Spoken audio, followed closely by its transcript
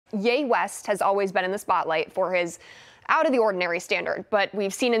Ye West has always been in the spotlight for his out of the ordinary standard, but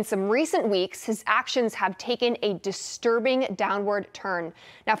we've seen in some recent weeks his actions have taken a disturbing downward turn.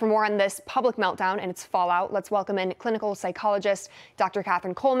 Now, for more on this public meltdown and its fallout, let's welcome in clinical psychologist Dr.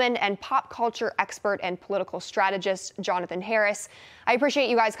 Katherine Kulman and pop culture expert and political strategist Jonathan Harris. I appreciate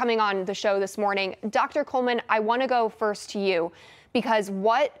you guys coming on the show this morning. Dr. Kulman, I want to go first to you because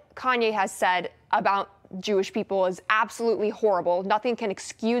what Kanye has said about Jewish people is absolutely horrible. Nothing can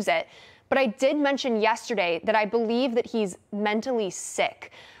excuse it. But I did mention yesterday that I believe that he's mentally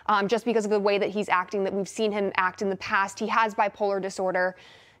sick just because of the way that he's acting, that we've seen him act in the past. He has bipolar disorder.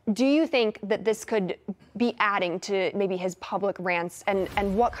 Do you think that this could be adding to maybe his public rants, and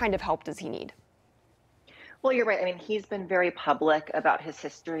what kind of help does he need? Well, you're right. I mean, he's been very public about his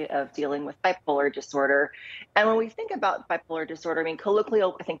history of dealing with bipolar disorder. And when we think about bipolar disorder, I mean, colloquially,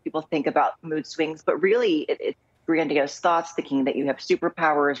 I think people think about mood swings, but really it's grandiose thoughts, thinking that you have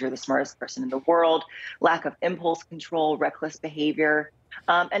superpowers, you're the smartest person in the world, lack of impulse control, reckless behavior.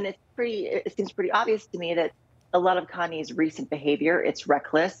 And it seems pretty obvious to me that a lot of Kanye's recent behavior, it's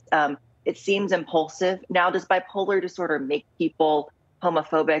reckless. It seems impulsive. Now, does bipolar disorder make people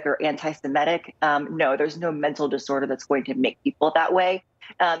homophobic or anti-Semitic? No, there's no mental disorder that's going to make people that way.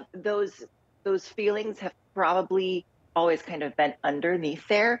 Those feelings have probably always kind of been underneath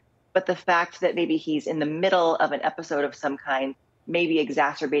there. But the fact that maybe he's in the middle of an episode of some kind, maybe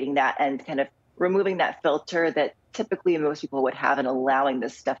exacerbating that and kind of removing that filter that typically most people would have and allowing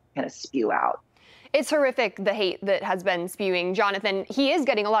this stuff to kind of spew out. It's horrific, the hate that has been spewing. Jonathan, he is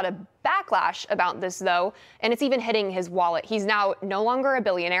getting a lot of backlash about this, though, and it's even hitting his wallet. He's now no longer a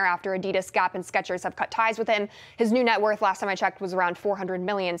billionaire after Adidas, Gap, and Skechers have cut ties with him. His new net worth, last time I checked, was around $400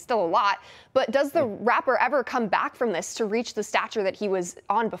 million, still a lot. But does the rapper ever come back from this to reach the stature that he was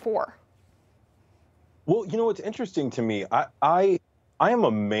on before? Well, you know, it's interesting to me. I am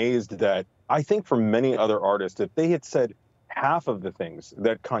amazed that I think for many other artists, if they had said half of the things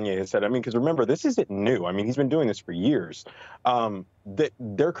that Kanye has said, I mean, because remember, this isn't new. I mean, he's been doing this for years, that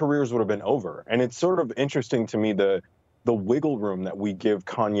their careers would have been over. And it's sort of interesting to me, the wiggle room that we give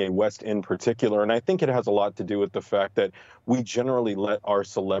Kanye West in particular. And I think it has a lot to do with the fact that we generally let our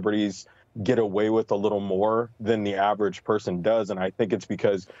celebrities get away with a little more than the average person does. And I think it's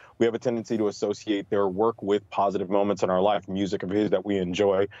because we have a tendency to associate their work with positive moments in our life, music of his that we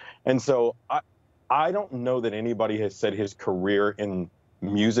enjoy. And so I don't know that anybody has said his career in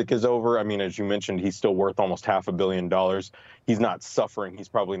music is over. I mean, as you mentioned, he's still worth almost $500 million. He's not suffering. He's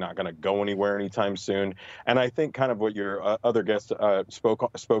probably not going to go anywhere anytime soon. And I think kind of what your other guest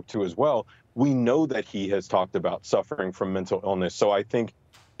spoke to as well, we know that he has talked about suffering from mental illness. So I think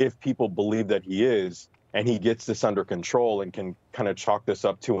if people believe that he is, and he gets this under control and can kind of chalk this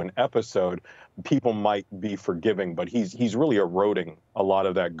up to an episode, people might be forgiving, but he's really eroding a lot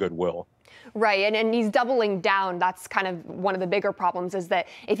of that goodwill. Right, and he's doubling down. That's kind of one of the bigger problems, is that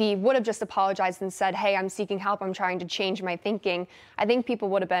if he would have just apologized and said, hey, I'm seeking help, I'm trying to change my thinking, I think people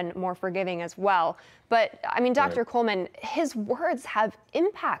would have been more forgiving as well. But, I mean, Dr. Right. Kulman, his words have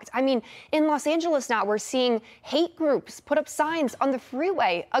impact. I mean, in Los Angeles now, we're seeing hate groups put up signs on the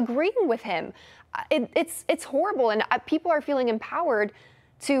freeway agreeing with him. It's horrible, and people are feeling empowered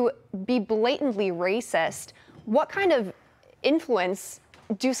to be blatantly racist. What kind of influence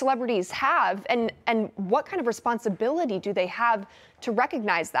do celebrities have, and what kind of responsibility do they have to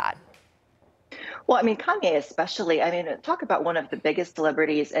recognize that? Well, I mean, Kanye especially, I mean, talk about one of the biggest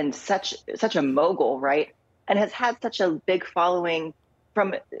celebrities and such a mogul, right? And has had such a big following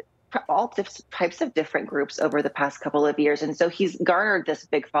from all types of different groups over the past couple of years. And so he's garnered this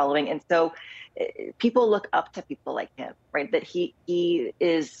big following. And so people look up to people like him, right? That he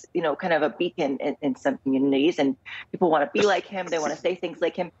is, you know, kind of a beacon in some communities, and people want to be like him. They want to say things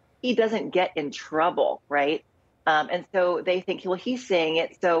like him. He doesn't get in trouble, right? And so they think, well, he's saying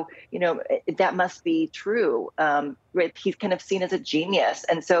it, so, you know, that must be true. Right? He's kind of seen as a genius.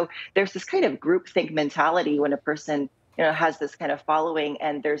 And so there's this kind of groupthink mentality when a person, you know, has this kind of following,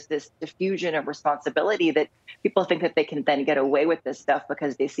 and there's this diffusion of responsibility that people think that they can then get away with this stuff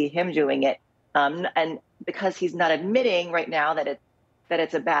because they see him doing it. And because he's not admitting right now that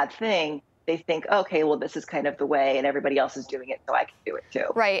it's a bad thing, they think, okay, well, this is kind of the way, and everybody else is doing it, so I can do it too.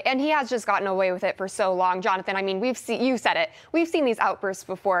 Right, and he has just gotten away with it for so long. Jonathan, I mean, you said it. We've seen these outbursts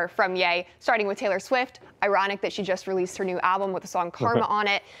before from Ye, starting with Taylor Swift. Ironic that she just released her new album with the song Karma on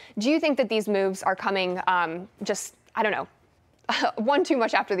it. Do you think that these moves are coming just, I don't know, one too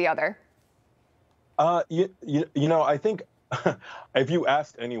much after the other? You know, I think if you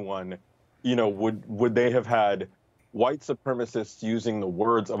asked anyone, you know, would they have had white supremacists using the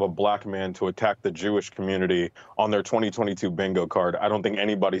words of a black man to attack the Jewish community on their 2022 bingo card. I don't think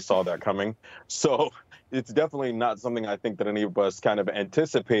anybody saw that coming. So it's definitely not something I think that any of us kind of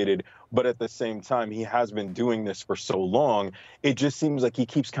anticipated. But at the same time, he has been doing this for so long. It just seems like he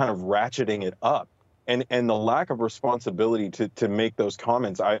keeps kind of ratcheting it up. And the lack of responsibility to make those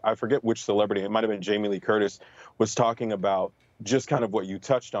comments, I forget which celebrity, it might have been Jamie Lee Curtis, was talking about just kind of what you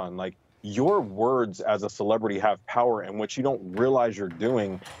touched on. Like, your words as a celebrity have power, and what you don't realize you're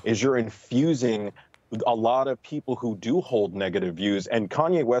doing is you're infusing a lot of people who do hold negative views. And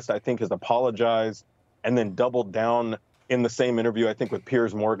Kanye West, I think, has apologized and then doubled down in the same interview, I think, with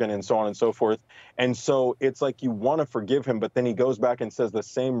Piers Morgan and so on and so forth. And so it's like you want to forgive him, but then he goes back and says the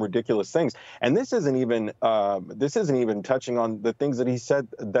same ridiculous things. And this isn't even touching on the things that he said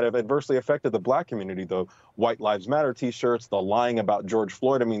that have adversely affected the black community, the White Lives Matter T-shirts, the lying about George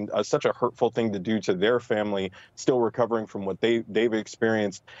Floyd. I mean, such a hurtful thing to do to their family, still recovering from what they've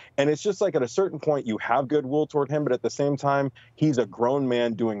experienced. And it's just like, at a certain point, you have goodwill toward him, but at the same time, he's a grown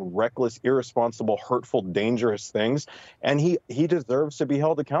man doing reckless, irresponsible, hurtful, dangerous things. And he deserves to be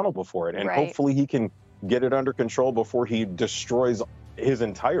held accountable for it. And hopefully he can get it under control before he destroys his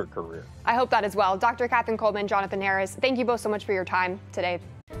entire career. I hope that as well. Dr. Katherine Kulman, Jonathan Harris, thank you both so much for your time today.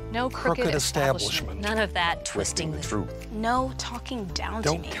 No crooked establishment. None of that twisting the truth. No talking down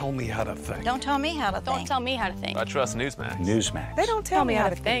to me. Don't tell me how to think. Don't tell me how to think. Don't tell me how to think. I trust Newsmax. Newsmax. They don't tell me how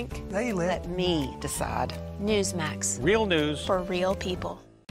to think. They Let me decide. Newsmax. Real news For real people.